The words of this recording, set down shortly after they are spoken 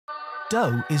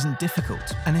Dough isn't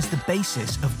difficult and is the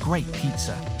basis of great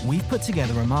pizza. We've put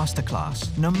together a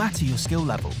masterclass, no matter your skill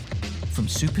level. From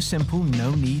super simple,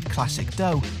 no-knead classic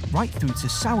dough, right through to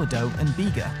sourdough and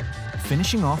biga,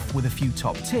 finishing off with a few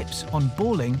top tips on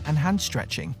balling and hand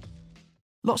stretching.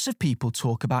 Lots of people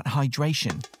talk about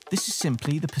hydration. This is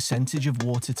simply the percentage of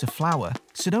water to flour,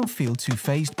 so don't feel too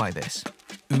fazed by this.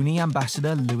 Ooni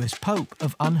Ambassador Lewis Pope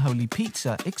of Unholy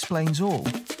Pizza explains all.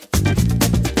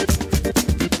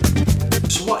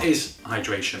 So what is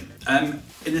hydration?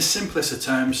 In the simplest of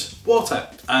terms, water.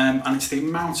 And it's the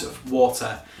amount of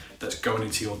water that's going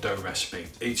into your dough recipe.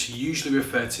 It's usually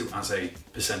referred to as a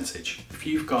percentage. If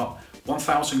you've got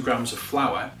 1,000 grams of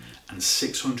flour and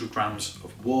 600 grams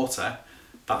of water,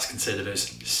 that's considered as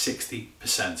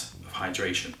 60% of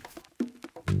hydration.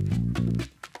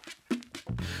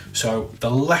 So the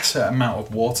lesser amount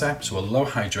of water, so a low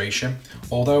hydration,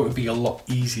 although it would be a lot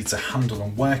easier to handle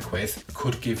and work with,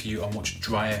 could give you a much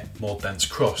drier, more dense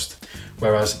crust.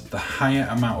 Whereas the higher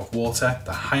amount of water,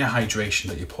 the higher hydration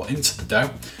that you put into the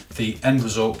dough, the end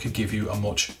result could give you a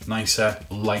much nicer,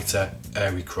 lighter,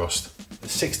 airy crust. The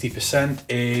 60%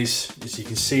 is, as you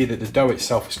can see, that the dough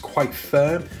itself is quite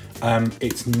firm.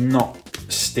 It's not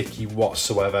sticky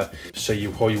whatsoever, so you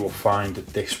will find that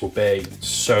this will be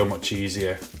so much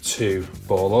easier to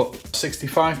ball up.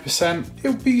 65%,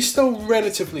 it'll be still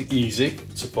relatively easy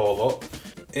to ball up.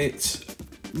 It's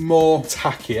more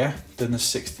tackier than the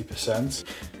 60%.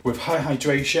 With high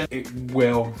hydration, it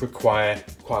will require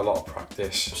quite a lot of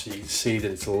practice. So you can see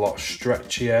that it's a lot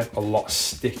stretchier, a lot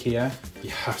stickier.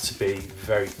 You have to be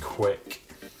very quick.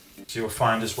 So you'll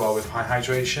find as well with high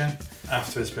hydration,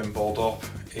 after it's been balled up,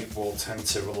 it will tend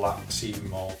to relax even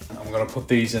more. And I'm going to put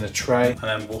these in a tray and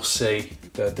then we'll see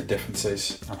the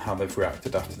differences and how they've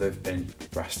reacted after they've been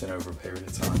resting over a period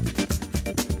of time.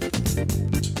 So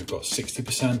we've got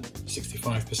 60%,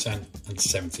 65% and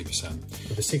 70%.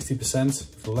 With the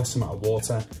 60%, for less amount of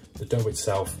water, the dough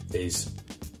itself is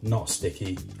not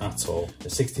sticky at all. The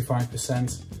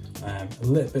 65%, a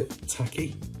little bit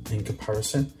tacky in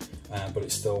comparison, but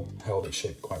it still held its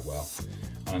shape quite well.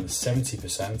 And the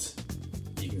 70%,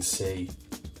 you can see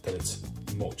that it's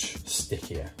much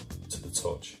stickier to the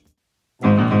touch.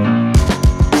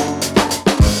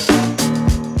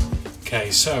 Okay,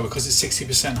 so because it's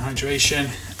 60% hydration,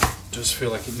 it does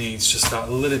feel like it needs just that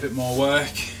little bit more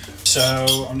work.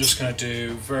 So I'm just going to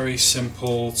do very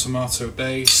simple tomato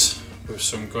base with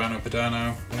some grano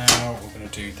padano. Now we're going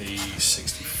to do the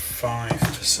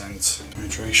 65%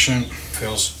 hydration.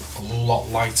 Feels a lot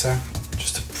lighter,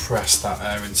 just to press that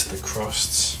air into the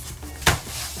crusts.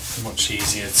 Much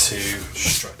easier to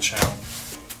stretch out.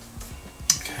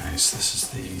 Okay, so this is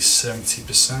the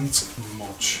 70%,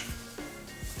 much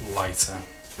lighter.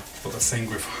 But the thing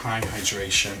with high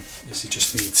hydration is you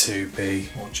just need to be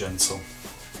more gentle.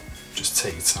 Just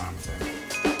take your time with it.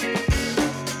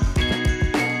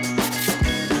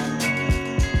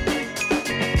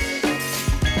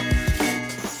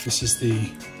 This is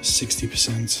the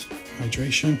 60%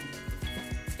 hydration,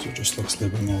 so it just looks a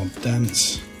little bit more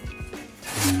dense.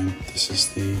 And this is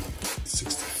the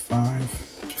 65,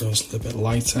 feels a little bit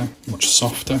lighter, much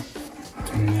softer.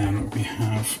 And then we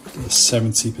have the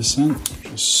 70%,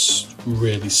 just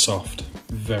really soft,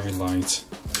 very light.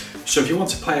 So if you want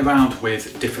to play around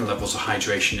with different levels of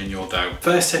hydration in your dough,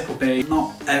 first tip will be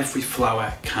not every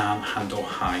flour can handle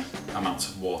high amounts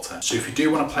of water. So if you do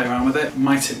want to play around with it,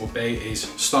 my tip will be is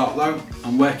start low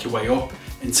and work your way up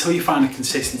until you find a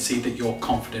consistency that you're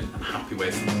confident and happy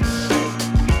with.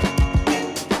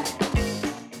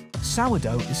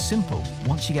 Sourdough is simple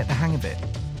once you get the hang of it.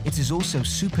 It is also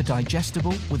super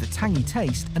digestible with a tangy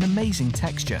taste and amazing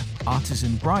texture.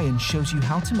 Artisan Brian shows you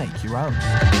how to make your own.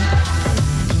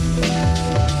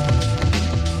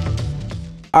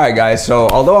 Alright guys, so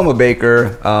although I'm a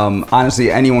baker,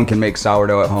 honestly anyone can make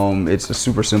sourdough at home. It's a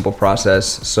super simple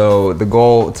process. So the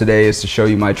goal today is to show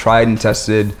you my tried and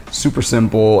tested, super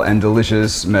simple and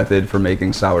delicious method for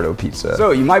making sourdough pizza.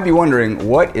 So you might be wondering,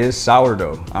 what is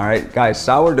sourdough? Alright guys,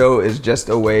 sourdough is just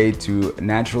a way to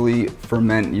naturally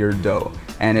ferment your dough.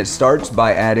 And it starts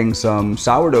by adding some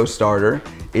sourdough starter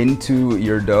into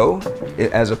your dough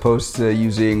as opposed to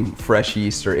using fresh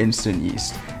yeast or instant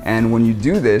yeast. And when you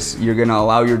do this, you're gonna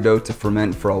allow your dough to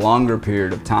ferment for a longer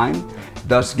period of time,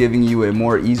 thus giving you a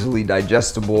more easily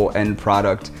digestible end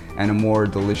product and a more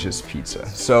delicious pizza.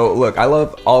 So look, I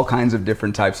love all kinds of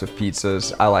different types of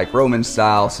pizzas. I like Roman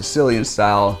style, Sicilian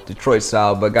style, Detroit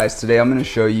style, but guys, today I'm gonna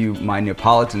show you my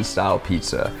Neapolitan style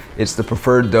pizza. It's the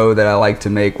preferred dough that I like to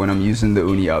make when I'm using the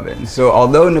Ooni oven. So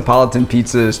although Neapolitan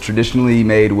pizza is traditionally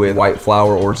made with white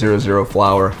flour or 00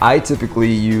 flour, I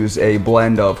typically use a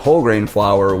blend of whole grain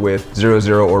flour with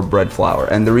 00 or bread flour.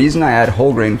 And the reason I add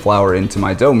whole grain flour into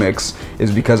my dough mix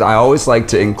is because I always like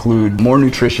to include more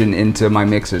nutrition into my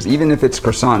mixes. Even if it's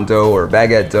croissant dough or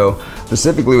baguette dough,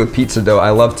 specifically with pizza dough, I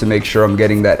love to make sure I'm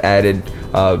getting that added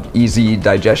easy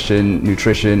digestion,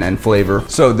 nutrition, and flavor.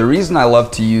 So the reason I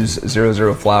love to use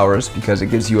 00 flour is because it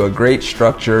gives you a great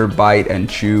structure, bite, and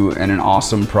chew, and an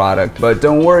awesome product. But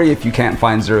don't worry if you can't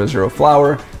find 00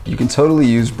 flour. You can totally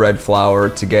use bread flour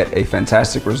to get a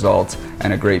fantastic result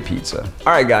and a great pizza.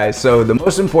 All right guys, so the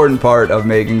most important part of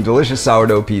making delicious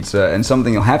sourdough pizza, and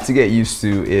something you'll have to get used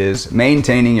to, is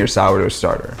maintaining your sourdough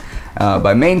starter.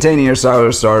 By maintaining your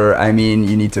sourdough starter, I mean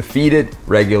you need to feed it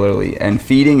regularly, and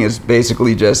feeding is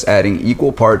basically just adding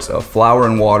equal parts of flour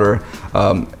and water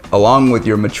along with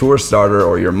your mature starter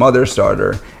or your mother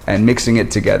starter and mixing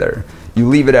it together. You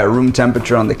leave it at room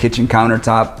temperature on the kitchen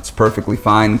countertop. It's perfectly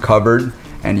fine, covered,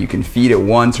 and you can feed it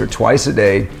once or twice a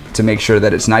day to make sure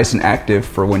that it's nice and active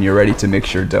for when you're ready to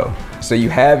mix your dough. So you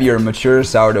have your mature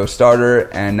sourdough starter,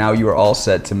 and now you are all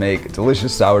set to make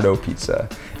delicious sourdough pizza.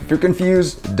 If you're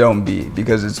confused, don't be,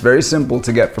 because it's very simple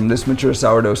to get from this mature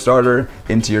sourdough starter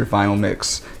into your final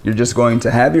mix. You're just going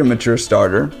to have your mature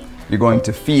starter, you're going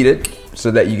to feed it so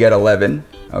that you get a leaven,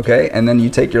 okay? And then you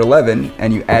take your leaven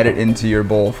and you add it into your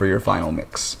bowl for your final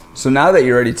mix. So now that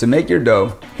you're ready to make your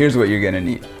dough, here's what you're gonna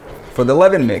need. For the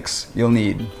leaven mix, you'll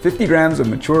need 50 grams of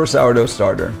mature sourdough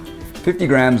starter, 50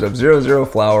 grams of 00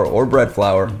 flour or bread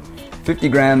flour, 50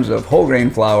 grams of whole grain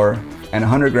flour, and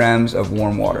 100 grams of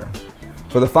warm water.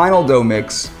 For the final dough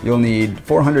mix, you'll need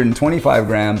 425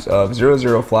 grams of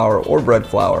 00 flour or bread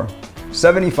flour,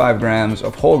 75 grams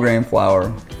of whole grain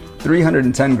flour,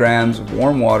 310 grams of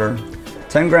warm water,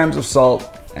 10 grams of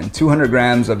salt, and 200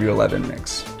 grams of your leaven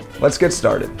mix. Let's get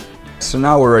started. So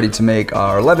now we're ready to make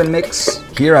our leaven mix.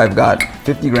 Here I've got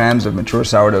 50 grams of mature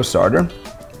sourdough starter,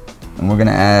 and we're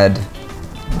gonna add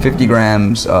 50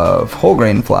 grams of whole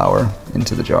grain flour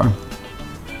into the jar.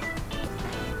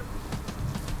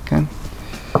 Okay.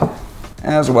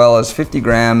 As well as 50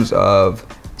 grams of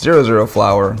 00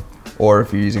 flour, or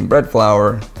if you're using bread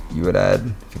flour, you would add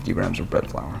 50 grams of bread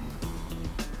flour.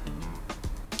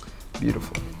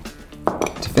 Beautiful.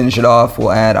 To finish it off,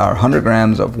 we'll add our 100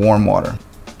 grams of warm water.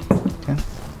 Okay.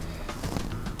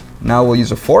 Now we'll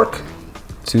use a fork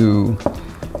to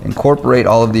incorporate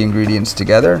all of the ingredients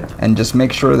together and just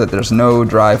make sure that there's no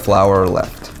dry flour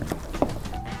left.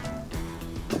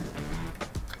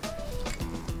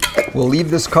 We'll leave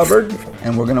this covered,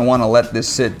 and we're gonna wanna let this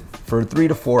sit for 3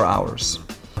 to 4 hours.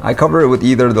 I cover it with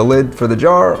either the lid for the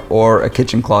jar or a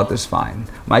kitchen cloth is fine.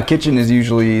 My kitchen is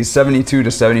usually 72 to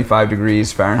 75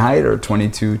 degrees Fahrenheit or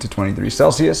 22 to 23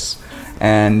 Celsius,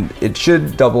 and it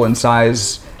should double in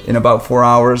size in about 4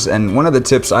 hours. And one of the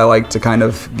tips I like to kind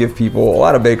of give people, a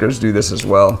lot of bakers do this as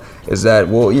well, is that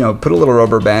we'll put a little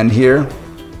rubber band here.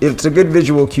 It's a good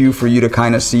visual cue for you to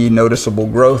kind of see noticeable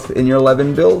growth in your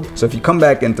leaven build. So if you come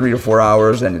back in 3 to 4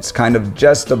 hours and it's kind of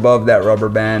just above that rubber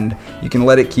band, you can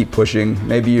let it keep pushing.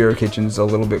 Maybe your kitchen's a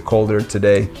little bit colder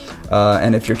today.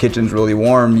 And if your kitchen's really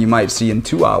warm, you might see in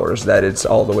 2 hours that it's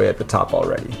all the way at the top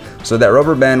already. So that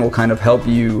rubber band will kind of help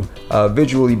you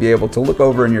visually be able to look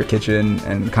over in your kitchen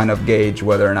and kind of gauge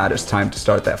whether or not it's time to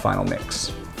start that final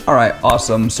mix. All right,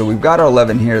 awesome. So we've got our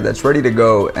leaven here that's ready to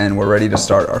go, and we're ready to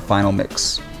start our final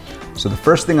mix. So the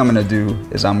first thing I'm gonna do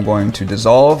is I'm going to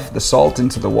dissolve the salt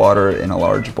into the water in a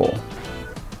large bowl.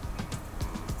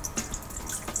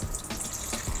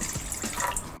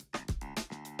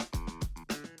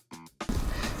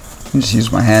 Just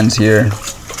use my hands here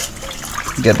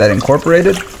to get that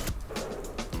incorporated.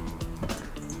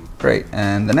 Great,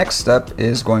 and the next step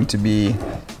is going to be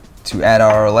to add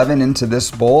our leaven into this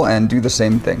bowl and do the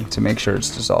same thing to make sure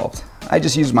it's dissolved. I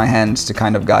just use my hands to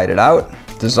kind of guide it out.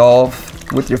 Dissolve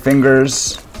with your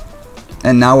fingers,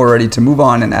 and now we're ready to move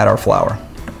on and add our flour.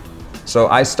 So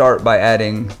I start by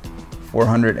adding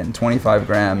 425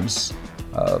 grams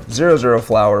of 00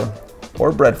 flour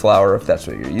or bread flour if that's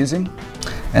what you're using,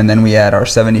 and then we add our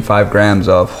 75 grams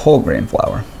of whole grain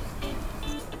flour.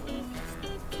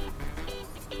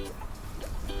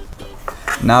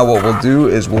 Now what we'll do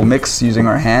is we'll mix using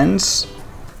our hands.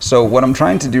 So what I'm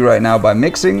trying to do right now by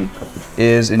mixing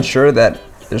is ensure that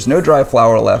there's no dry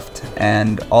flour left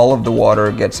and all of the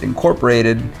water gets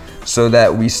incorporated so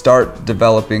that we start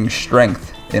developing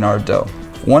strength in our dough.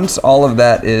 Once all of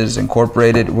that is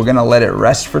incorporated, we're gonna let it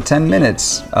rest for 10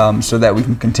 minutes so that we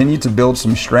can continue to build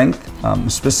some strength.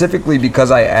 Specifically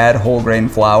because I add whole grain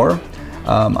flour,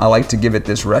 I like to give it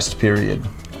this rest period.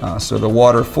 So the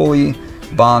water fully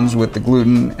bonds with the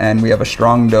gluten and we have a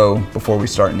strong dough before we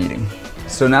start kneading.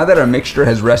 So now that our mixture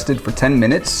has rested for 10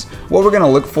 minutes, what we're gonna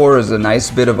look for is a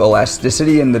nice bit of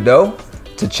elasticity in the dough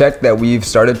to check that we've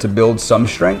started to build some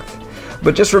strength.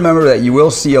 But just remember that you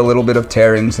will see a little bit of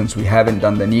tearing since we haven't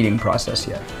done the kneading process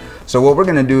yet. So what we're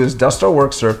gonna do is dust our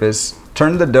work surface,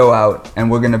 turn the dough out, and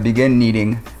we're gonna begin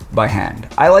kneading by hand.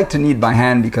 I like to knead by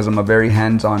hand because I'm a very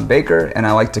hands-on baker and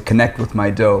I like to connect with my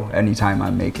dough anytime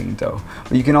I'm making dough.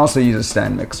 But you can also use a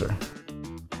stand mixer.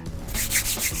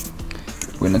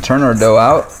 We're gonna turn our dough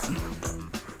out.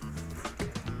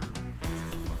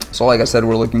 So like I said,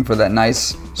 we're looking for that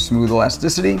nice, smooth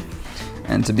elasticity.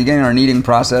 And to begin our kneading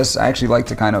process, I actually like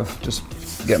to kind of just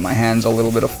get my hands a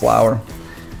little bit of flour.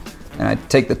 And I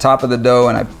take the top of the dough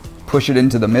and I push it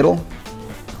into the middle.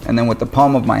 And then with the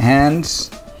palm of my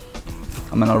hands,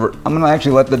 I'm gonna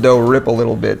actually let the dough rip a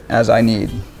little bit as I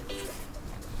knead.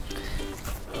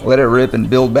 Let it rip and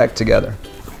build back together.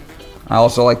 I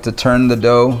also like to turn the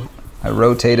dough. I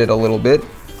rotate it a little bit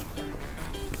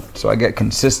so I get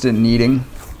consistent kneading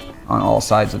on all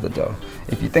sides of the dough.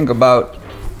 If you think about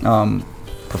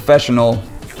professional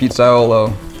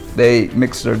pizzaiolo, they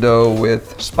mix their dough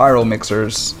with spiral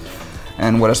mixers,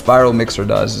 and what a spiral mixer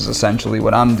does is essentially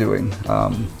what I'm doing.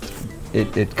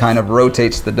 It kind of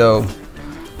rotates the dough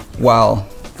while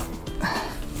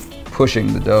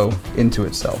pushing the dough into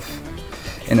itself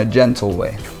in a gentle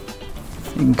way.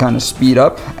 You can kind of speed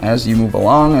up as you move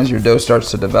along, as your dough starts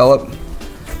to develop.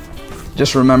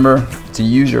 Just remember to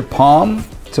use your palm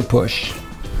to push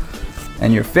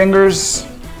and your fingers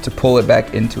to pull it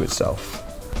back into itself.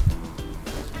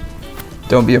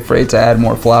 Don't be afraid to add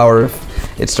more flour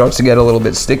if it starts to get a little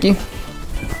bit sticky. You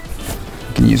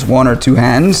can use 1 or 2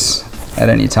 hands at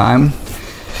any time.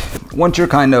 Once you're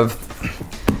kind of,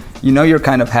 you're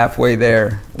kind of halfway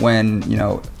there when,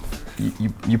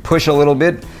 you push a little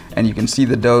bit and you can see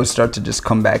the dough start to just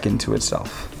come back into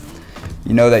itself.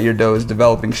 You know that your dough is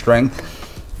developing strength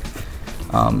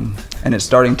and it's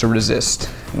starting to resist.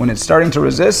 When it's starting to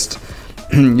resist,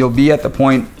 you're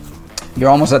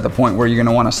almost at the point where you're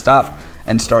gonna wanna stop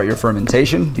and start your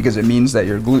fermentation because it means that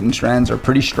your gluten strands are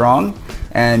pretty strong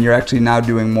and you're actually now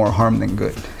doing more harm than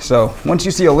good. So once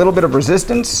you see a little bit of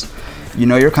resistance,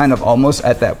 you're kind of almost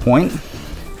at that point.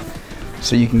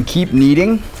 So you can keep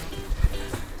kneading.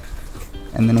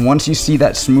 And then once you see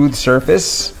that smooth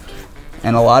surface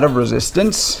and a lot of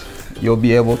resistance, you'll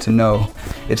be able to know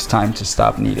it's time to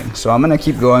stop kneading. So I'm gonna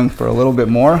keep going for a little bit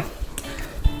more.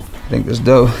 I think this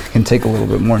dough can take a little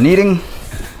bit more kneading.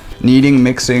 Kneading,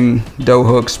 mixing, dough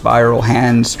hook, spiral,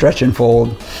 hand, stretch and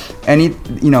fold.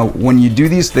 When you do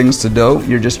these things to dough,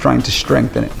 you're just trying to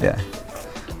strengthen it, yeah.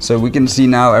 So we can see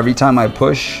now every time I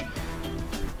push,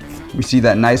 we see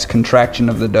that nice contraction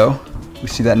of the dough. We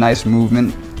see that nice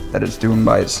movement that it's doing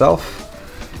by itself.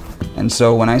 And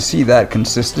so when I see that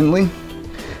consistently,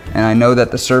 and I know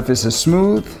that the surface is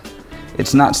smooth,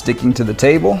 it's not sticking to the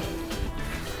table,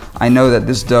 I know that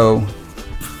this dough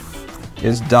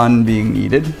is done being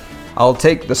kneaded. I'll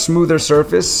take the smoother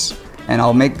surface and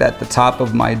I'll make that the top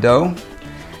of my dough,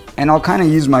 and I'll kind of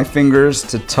use my fingers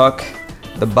to tuck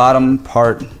the bottom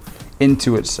part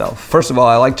into itself. First of all,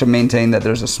 I like to maintain that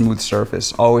there's a smooth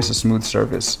surface, always a smooth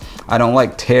surface. I don't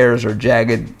like tears or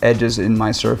jagged edges in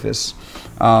my surface.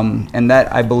 And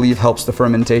that, I believe, helps the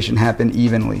fermentation happen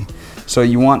evenly. So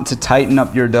you want to tighten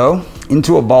up your dough.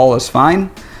 Into a ball is fine.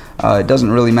 It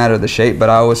doesn't really matter the shape, but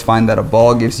I always find that a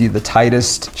ball gives you the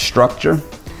tightest structure.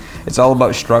 It's all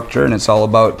about structure and it's all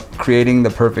about creating the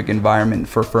perfect environment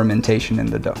for fermentation in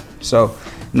the dough. So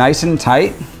nice and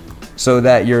tight so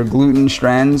that your gluten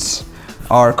strands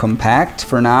are compact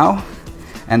for now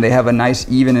and they have a nice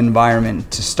even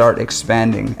environment to start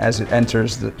expanding as it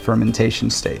enters the fermentation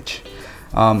stage.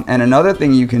 And another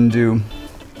thing you can do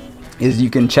is you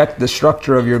can check the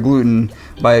structure of your gluten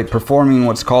by performing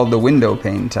what's called the window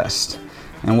pane test.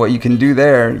 And what you can do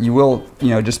there, you will,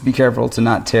 just be careful to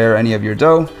not tear any of your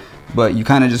dough, but you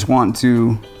kind of just want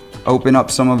to open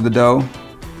up some of the dough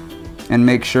and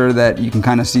make sure that you can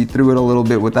kind of see through it a little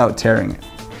bit without tearing it.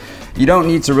 You don't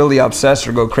need to really obsess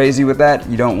or go crazy with that.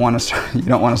 You don't want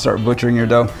to start butchering your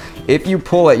dough. If you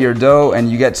pull at your dough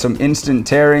and you get some instant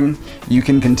tearing, you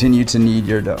can continue to knead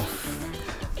your dough.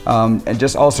 And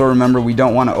just also remember, we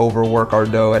don't want to overwork our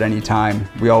dough at any time.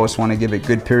 We always want to give it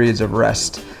good periods of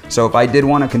rest. So if I did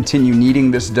want to continue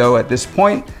kneading this dough at this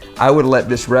point, I would let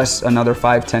this rest another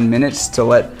 5-10 minutes to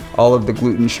let all of the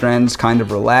gluten strands kind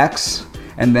of relax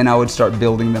and then I would start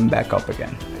building them back up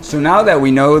again. So now that we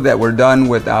know that we're done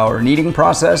with our kneading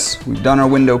process, we've done our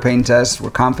window pane test, we're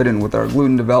confident with our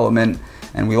gluten development,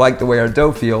 and we like the way our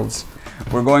dough feels,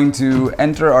 we're going to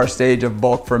enter our stage of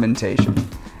bulk fermentation.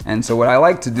 And so what I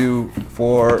like to do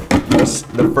for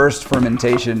the first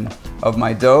fermentation of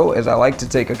my dough is I like to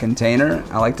take a container,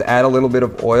 I like to add a little bit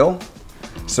of oil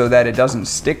so that it doesn't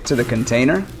stick to the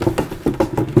container.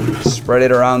 Spread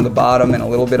it around the bottom and a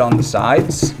little bit on the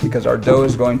sides because our dough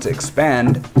is going to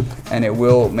expand and it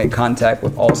will make contact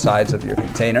with all sides of your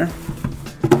container.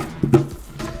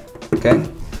 Okay,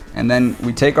 and then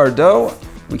we take our dough,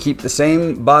 we keep the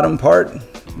same bottom part,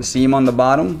 the seam on the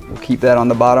bottom, we'll keep that on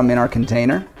the bottom in our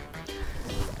container.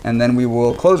 And then we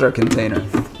will close our container.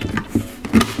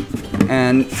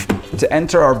 And to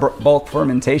enter our bulk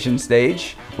fermentation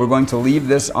stage, we're going to leave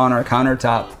this on our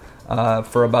countertop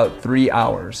for about 3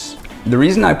 hours. The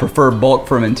reason I prefer bulk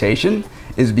fermentation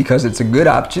is because it's a good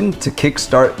option to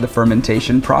kickstart the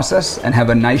fermentation process and have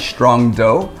a nice strong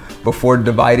dough before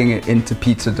dividing it into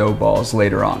pizza dough balls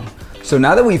later on. So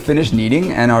now that we've finished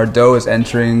kneading and our dough is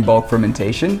entering bulk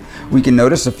fermentation, we can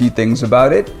notice a few things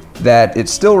about it. That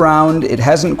it's still round, it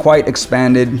hasn't quite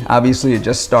expanded, obviously it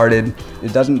just started,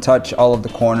 it doesn't touch all of the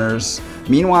corners.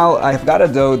 Meanwhile, I've got a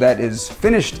dough that is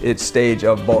finished its stage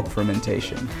of bulk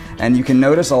fermentation, and you can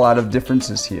notice a lot of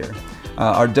differences here.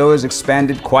 Our dough has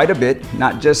expanded quite a bit,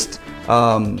 not just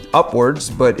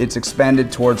upwards, but it's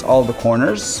expanded towards all the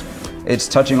corners. It's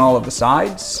touching all of the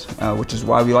sides, which is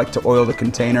why we like to oil the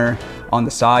container on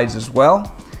the sides as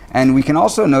well. And we can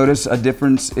also notice a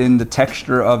difference in the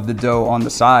texture of the dough on the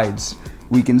sides.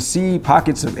 We can see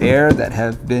pockets of air that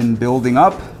have been building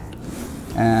up,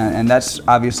 and that's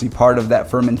obviously part of that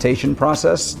fermentation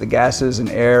process. The gases and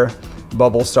air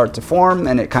bubbles start to form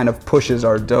and it kind of pushes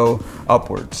our dough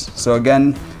upwards. So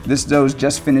again, this dough is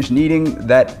just finished kneading.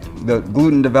 The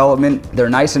gluten development, they're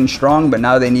nice and strong, but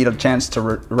now they need a chance to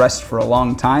rest for a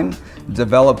long time,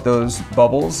 develop those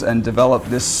bubbles and develop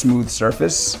this smooth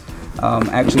surface.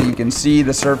 Actually, you can see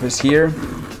the surface here.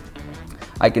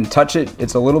 I can touch it.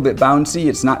 It's a little bit bouncy.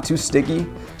 It's not too sticky.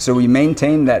 So we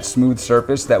maintain that smooth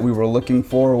surface that we were looking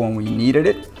for when we kneaded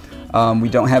it. We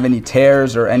don't have any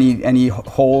tears or any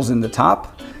holes in the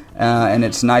top. And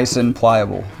it's nice and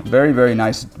pliable. Very, very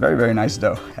nice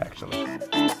dough, actually.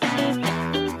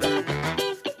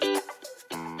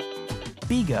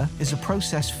 Biga is a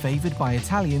process favoured by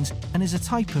Italians and is a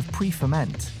type of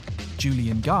pre-ferment.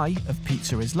 Julian Guy of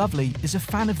Pizza is Lovely is a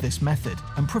fan of this method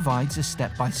and provides a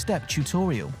step-by-step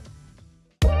tutorial.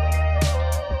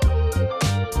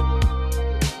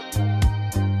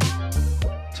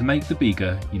 To make the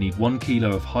biga, you need 1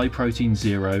 kilo of high protein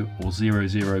 0 or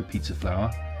 00 pizza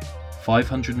flour,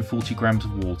 540 grams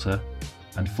of water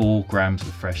and 4 grams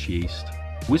of fresh yeast.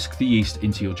 Whisk the yeast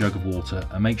into your jug of water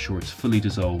and make sure it's fully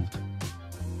dissolved.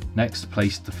 Next,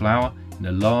 place the flour in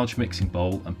a large mixing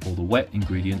bowl and pour the wet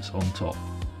ingredients on top.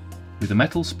 With a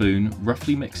metal spoon,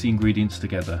 roughly mix the ingredients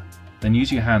together. Then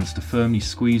use your hands to firmly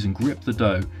squeeze and grip the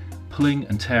dough, pulling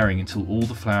and tearing until all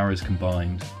the flour is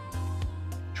combined.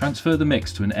 Transfer the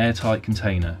mix to an airtight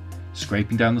container,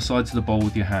 scraping down the sides of the bowl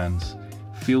with your hands.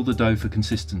 Feel the dough for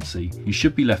consistency. You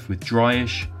should be left with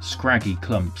dryish, scraggy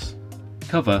clumps.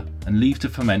 Cover and leave to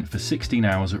ferment for 16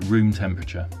 hours at room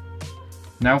temperature.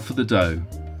 Now for the dough.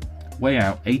 Weigh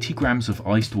out 80 grams of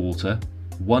iced water,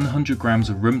 100 grams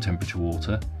of room temperature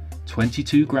water,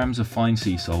 22 grams of fine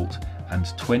sea salt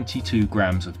and 22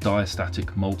 grams of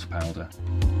diastatic malt powder.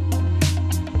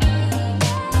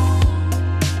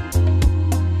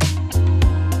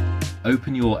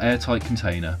 Open your airtight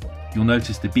container. You'll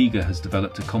notice the biga has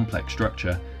developed a complex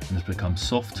structure and has become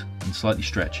soft and slightly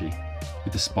stretchy.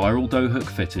 With the spiral dough hook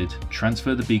fitted,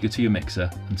 transfer the biga to your mixer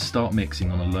and start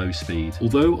mixing on a low speed.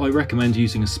 Although I recommend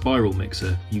using a spiral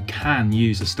mixer, you can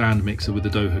use a stand mixer with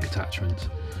a dough hook attachment.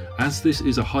 As this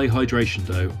is a high hydration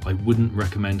dough, I wouldn't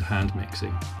recommend hand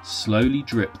mixing. Slowly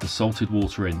drip the salted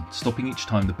water in, stopping each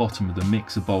time the bottom of the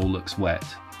mixer bowl looks wet.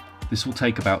 This will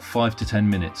take about 5 to 10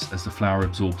 minutes as the flour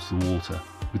absorbs the water.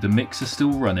 With the mixer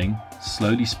still running,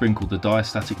 slowly sprinkle the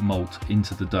diastatic malt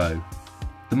into the dough.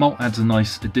 The malt adds a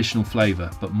nice additional flavour,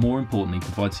 but more importantly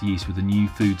provides the yeast with a new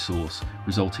food source,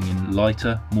 resulting in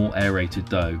lighter, more aerated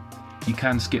dough. You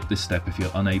can skip this step if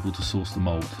you're unable to source the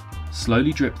malt.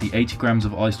 Slowly drip the 80 grams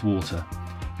of iced water.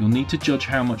 You'll need to judge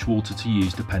how much water to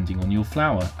use depending on your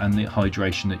flour and the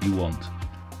hydration that you want.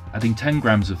 Adding 10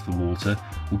 grams of the water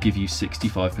will give you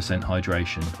 65%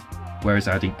 hydration, whereas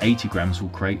adding 80 grams will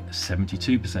create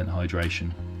 72%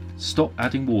 hydration. Stop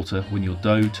adding water when your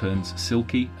dough turns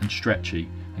silky and stretchy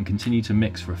and continue to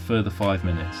mix for a further 5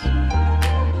 minutes.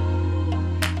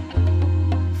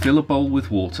 Fill a bowl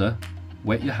with water,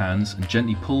 wet your hands and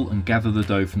gently pull and gather the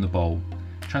dough from the bowl.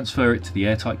 Transfer it to the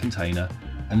airtight container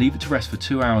and leave it to rest for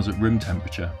 2 hours at room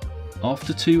temperature.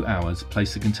 After 2 hours,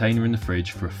 place the container in the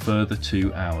fridge for a further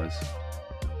 2 hours.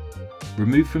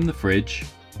 Remove from the fridge,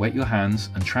 wet your hands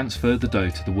and transfer the dough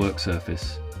to the work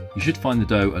surface. You should find the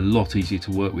dough a lot easier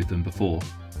to work with than before.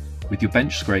 With your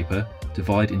bench scraper,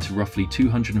 divide into roughly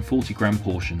 240 gram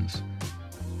portions.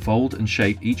 Fold and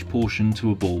shape each portion to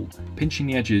a ball, pinching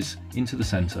the edges into the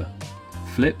centre.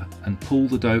 Flip and pull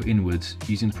the dough inwards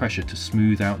using pressure to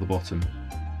smooth out the bottom.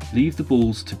 Leave the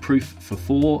balls to proof for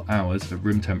 4 hours at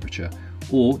room temperature,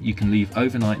 or you can leave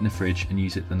overnight in the fridge and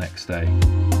use it the next day.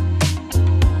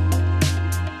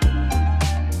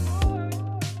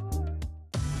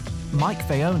 Mike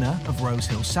Fayona of Rose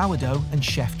Hill Sourdough and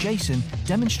Chef Jason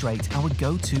demonstrate our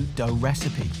go-to dough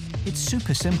recipe. It's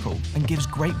super simple and gives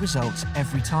great results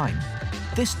every time.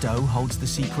 This dough holds the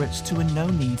secrets to a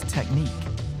no-knead technique.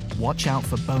 Watch out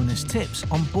for bonus tips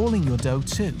on balling your dough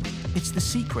too. It's the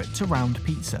secret to round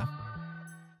pizza.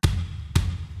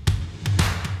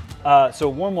 So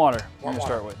warm water we're gonna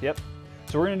start with, yep.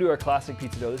 So we're gonna do our classic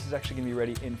pizza dough. This is actually gonna be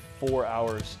ready in 4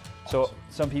 hours. So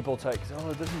some people say,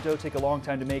 oh, doesn't dough take a long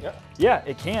time to make? Yeah,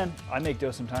 it can. I make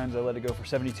dough sometimes, I let it go for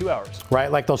 72 hours.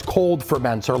 Right, like those cold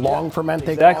ferments or long ferment.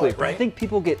 Exactly, right? I think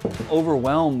people get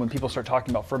overwhelmed when people start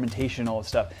talking about fermentation and all this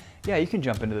stuff. Yeah, you can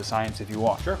jump into the science if you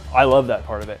want. Sure. I love that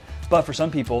part of it. But for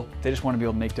some people, they just want to be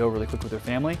able to make dough really quick with their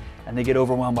family, and they get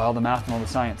overwhelmed by all the math and all the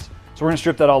science. So we're gonna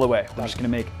strip that all away. We're just gonna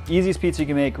make easiest pizza you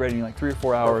can make, ready in like 3 or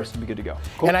 4 hours, and be good to go.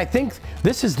 Cool. And I think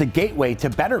this is the gateway to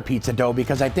better pizza dough,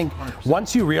 because I think 100%.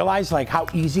 Once you realize like how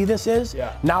easy this is,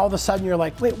 now all of a sudden you're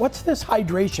like, wait, what's this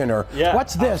hydration, or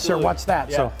what's this, or what's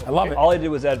that? So I love it. All I did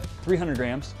was add 300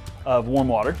 grams of warm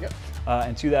water,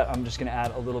 and to that I'm just gonna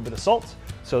add a little bit of salt.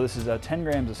 So this is 10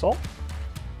 grams of salt,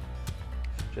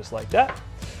 just like that.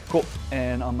 Cool,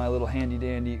 and on my little handy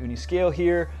dandy Ooni scale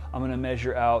here, I'm gonna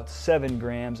measure out 7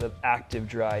 grams of active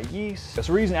dry yeast.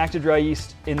 So we're using active dry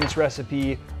yeast in this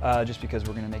recipe just because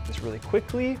we're gonna make this really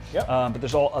quickly. But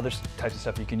there's all other types of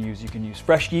stuff you can use. You can use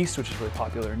fresh yeast, which is really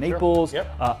popular in Naples.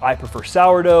 I prefer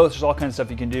sourdough. There's all kinds of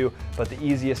stuff you can do, but the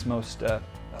easiest, most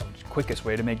quickest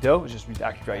way to make dough is just use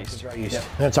active dry yeast.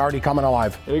 And it's already coming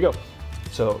alive. There you go.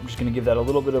 So I'm just gonna give that a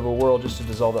little bit of a whirl just to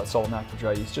dissolve that salt and active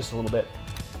dry yeast just a little bit.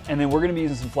 And then we're gonna be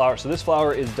using some flour. So this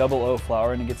flour is 00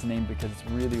 flour, and it gets the name because it's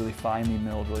really, really finely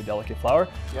milled, really delicate flour.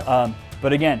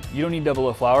 But again, you don't need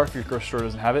 00 flour if your grocery store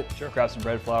doesn't have it. Grab some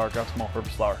bread flour, grab some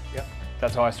all-purpose flour.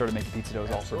 That's how I started making pizza dough,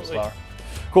 is all-purpose flour.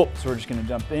 Cool, so we're just gonna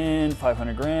dump in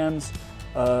 500 grams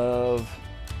of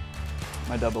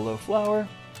my 00 flour.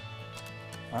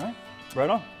 All right, right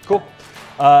on, cool.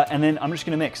 And then I'm just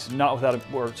gonna mix, without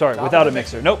a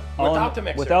mixer. Nope. Without the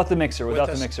mixer. Without the mixer, without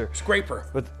the mixer. Scraper.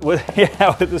 With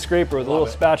the scraper, with a little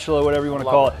spatula, whatever you wanna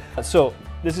call it. So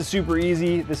this is super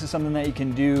easy. This is something that you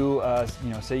can do,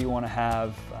 say you wanna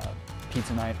have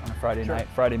pizza night on a Friday night,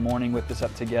 Friday morning, whip this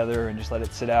up together and just let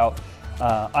it sit out.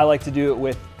 I like to do it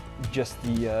with just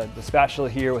the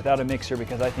spatula here without a mixer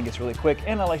because I think it's really quick,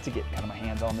 and I like to get kind of my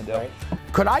hands on the dough.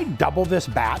 Could I double this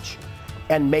batch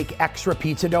and make extra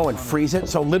pizza dough and freeze it?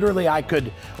 So literally I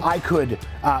could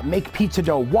make pizza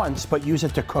dough once, but use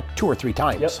it to cook 2 or 3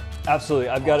 times. Yep, absolutely.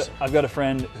 I've got a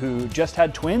friend who just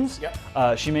had twins.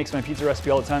 She makes my pizza recipe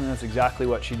all the time, and that's exactly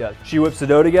what she does. She whips the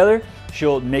dough together,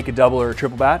 she'll make a double or a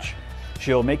triple batch,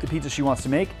 she'll make the pizza she wants to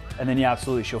make, and then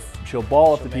absolutely, she'll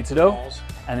ball up the pizza dough,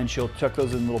 and then she'll chuck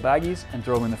those in little baggies and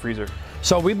throw them in the freezer.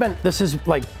 So this is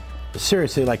like,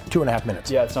 seriously, like 2.5 minutes.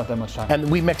 Yeah, it's not that much time.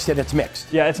 And we mixed it, it's mixed.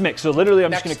 Yeah, it's mixed. So literally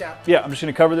I'm just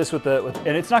gonna cover this with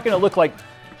and it's not gonna look like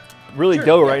really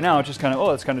dough right now. It's just kind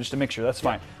of, it's kind of just a mixture. That's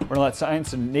fine. We're gonna let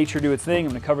science and nature do its thing.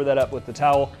 I'm gonna cover that up with the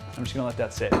towel. I'm just gonna let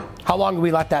that sit. How long do we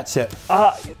let that sit?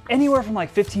 Anywhere from like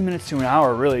 15 minutes to an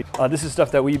hour, really. This is stuff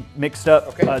that we mixed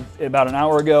up about an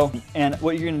hour ago. And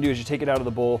what you're gonna do is you take it out of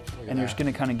the bowl and you're just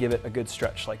gonna kind of give it a good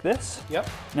stretch like this.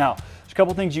 Now, there's a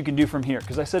couple things you can do from here,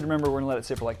 because I said, remember, we're gonna let it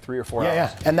sit for like 3 or 4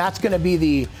 hours. And that's gonna be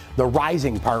the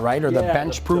rising part, right? Or the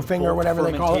bench proofing or whatever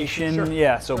they call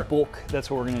it? So bulk,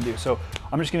 that's what we're gonna do. So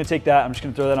I'm just gonna take that, I'm just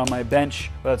gonna throw that on my bench,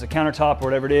 whether it's a countertop or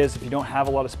whatever it is. If you don't have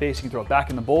a lot of space, you can throw it back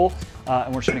in the bowl,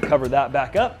 and we're just gonna cover that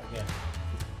back up.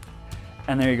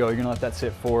 And there you go, you're gonna let that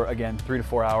sit for, again, 3 to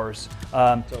 4 hours.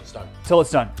 Till it's done. Till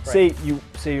it's done. Right.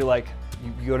 Say you're like,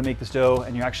 you go to make this dough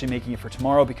and you're actually making it for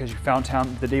tomorrow because you found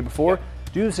town the day before.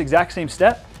 Do this exact same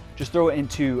step, just throw it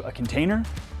into a container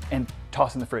and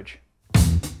toss in the fridge.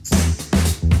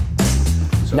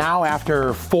 So now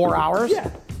after 4 hours?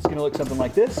 It's gonna look something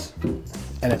like this.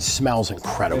 and it smells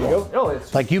incredible. There you go. Oh,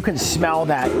 it's Like you can smell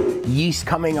that yeast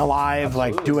coming alive,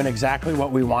 like doing exactly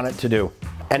what we want it to do.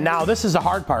 And now this is the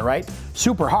hard part, right?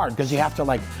 Super hard because you have to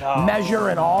like measure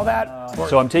and all that.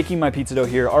 So I'm taking my pizza dough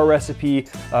here. Our recipe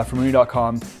from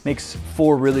Ooni.com makes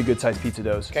 4 really good sized pizza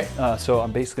doughs. Okay. So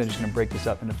I'm basically just gonna break this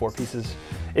up into 4 pieces.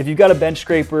 If you've got a bench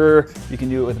scraper, you can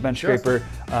do it with a bench scraper.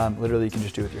 Literally, you can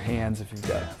just do it with your hands if you've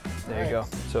got. There you go.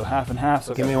 So half and half.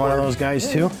 So Give me one of those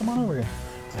guys too. Come on over here.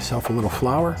 Myself a little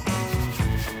flour.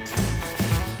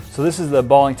 So this is the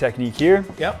balling technique here.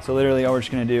 Yep. So literally all we're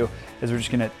just gonna do is we're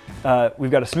just gonna, we've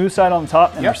got a smooth side on the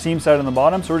top and our seam side on the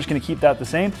bottom. So we're just gonna keep that the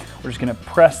same. We're just gonna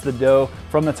press the dough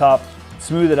from the top,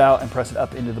 smooth it out and press it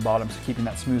up into the bottom. So keeping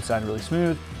that smooth side really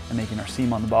smooth and making our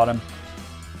seam on the bottom.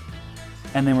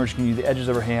 And then we're just gonna use the edges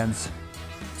of our hands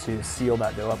to seal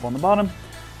that dough up on the bottom.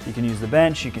 You can use the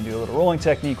bench, you can do a little rolling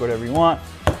technique, whatever you want.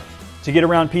 To get a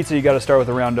round pizza, you gotta start with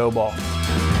a round dough ball.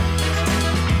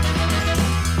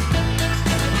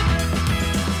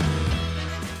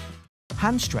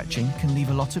 Hand stretching can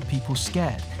leave a lot of people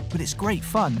scared, but it's great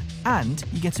fun, and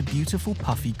you get a beautiful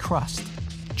puffy crust.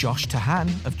 Josh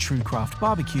Tahan of True Craft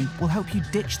Barbecue will help you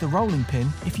ditch the rolling pin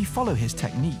if you follow his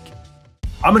technique.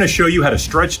 I'm gonna show you how to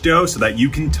stretch dough so that you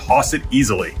can toss it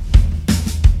easily.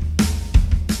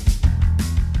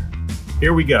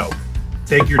 Here we go.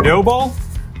 Take your dough ball,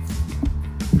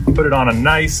 put it on a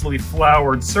nicely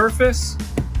floured surface,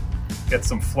 get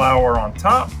some flour on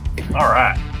top. All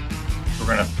right.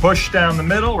 We're gonna push down the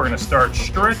middle, we're gonna start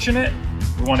stretching it.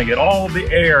 We wanna get all of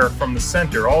the air from the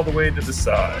center all the way to the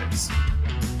sides.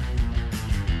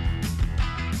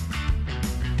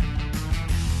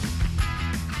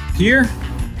 Here,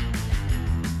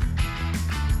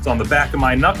 it's on the back of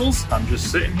my knuckles. I'm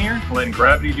just sitting here, letting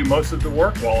gravity do most of the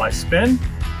work while I spin.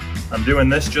 I'm doing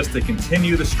this just to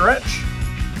continue the stretch.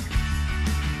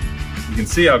 You can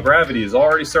see how gravity is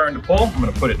already starting to pull. I'm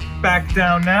gonna put it back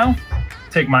down now.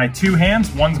 Take my 2 hands,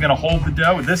 one's gonna hold the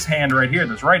dough. This hand right here,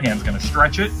 this right hand's gonna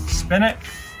stretch it, spin it,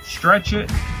 stretch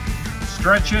it,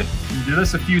 stretch it. You do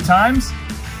this a few times,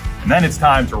 and then it's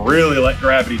time to really let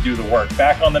gravity do the work.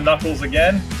 Back on the knuckles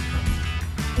again,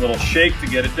 a little shake to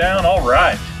get it down, all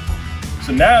right.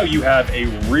 So now you have a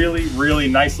really, really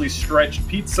nicely stretched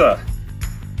pizza.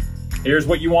 Here's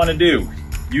what you wanna do.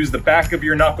 Use the back of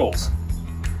your knuckles.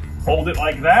 Hold it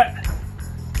like that,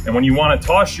 and when you wanna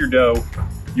toss your dough,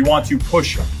 you want to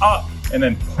push up and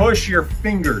then push your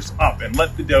fingers up and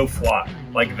let the dough fly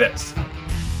like this.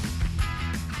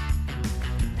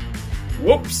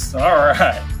 Whoops, all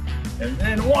right. And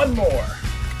then one more.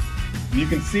 You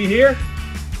can see here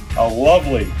how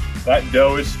lovely that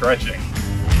dough is stretching.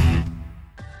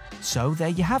 So there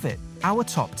you have it, our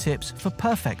top tips for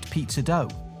perfect pizza dough.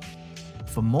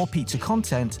 For more pizza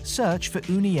content, search for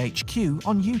Ooni HQ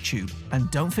on YouTube,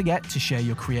 and don't forget to share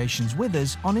your creations with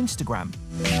us on Instagram.